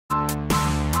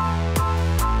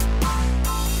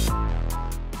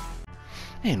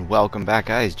And welcome back,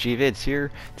 guys. Gvids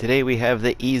here. Today we have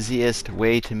the easiest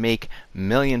way to make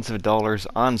millions of dollars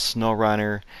on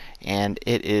SnowRunner, and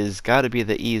it is got to be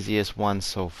the easiest one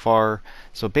so far.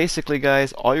 So basically,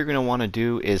 guys, all you're going to want to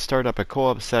do is start up a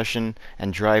co-op session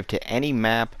and drive to any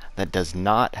map that does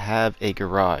not have a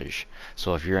garage.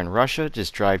 So if you're in Russia,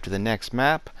 just drive to the next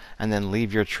map and then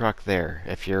leave your truck there.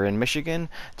 If you're in Michigan,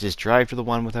 just drive to the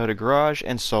one without a garage,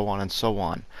 and so on and so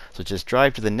on. So just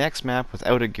drive to the next map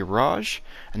without a garage,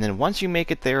 and then once you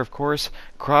make it there, of course,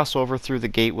 cross over through the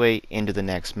gateway into the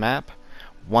next map.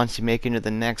 Once you make it into the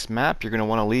next map, you're going to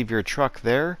want to leave your truck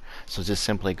there. So just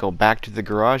simply go back to the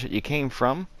garage that you came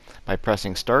from by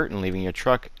pressing start and leaving your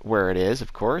truck where it is,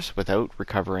 of course, without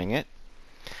recovering it.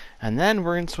 And then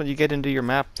once when you get into your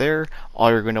map there, all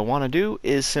you're going to want to do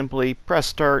is simply press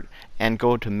start and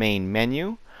go to main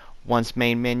menu. Once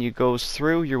main menu goes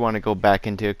through, you want to go back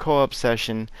into a co-op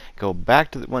session, go back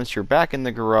to once you're back in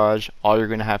the garage, all you're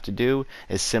going to have to do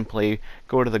is simply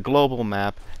go to the global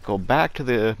map, go back to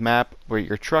the map where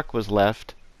your truck was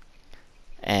left,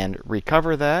 and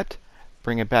recover that,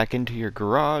 bring it back into your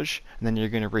garage, and then you're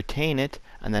going to retain it,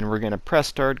 and then we're going to press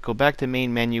start, go back to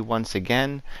main menu once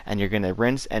again, and you're going to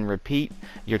rinse and repeat.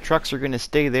 Your trucks are going to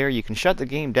stay there. You can shut the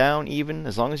game down even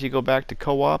as long as you go back to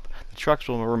co-op. The trucks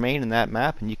will remain in that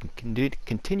map, and you can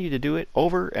continue to do it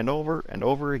over and over and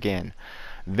over again.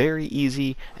 Very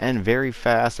easy and very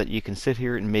fast that you can sit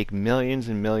here and make millions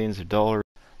and millions of dollars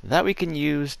that we can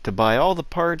use to buy all the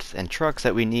parts and trucks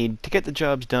that we need to get the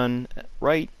jobs done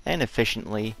right and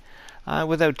efficiently,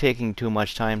 without taking too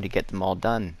much time to get them all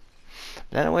done.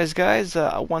 But anyways, guys,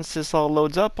 once this all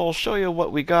loads up, I'll show you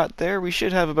what we got there. We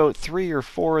should have about 3 or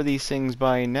 4 of these things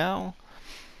by now.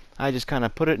 I just kind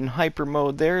of put it in hyper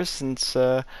mode there since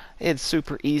it's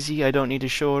super easy. I don't need to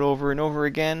show it over and over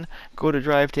again. Go to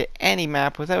drive to any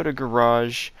map without a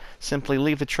garage. Simply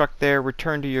leave the truck there,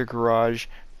 return to your garage,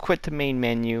 quit to main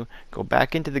menu, go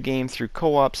back into the game through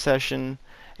co-op session,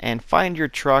 and find your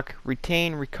truck,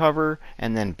 retain, recover,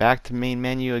 and then back to main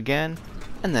menu again,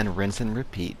 and then rinse and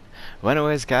repeat. Well,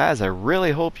 anyways, guys, I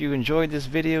really hope you enjoyed this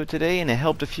video today, and it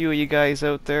helped a few of you guys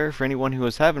out there. For anyone who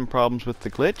was having problems with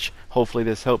the glitch, hopefully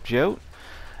this helped you out.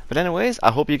 But anyways, I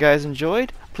hope you guys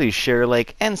enjoyed. Please share,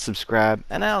 like, and subscribe,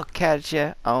 and I'll catch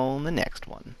you on the next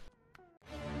one.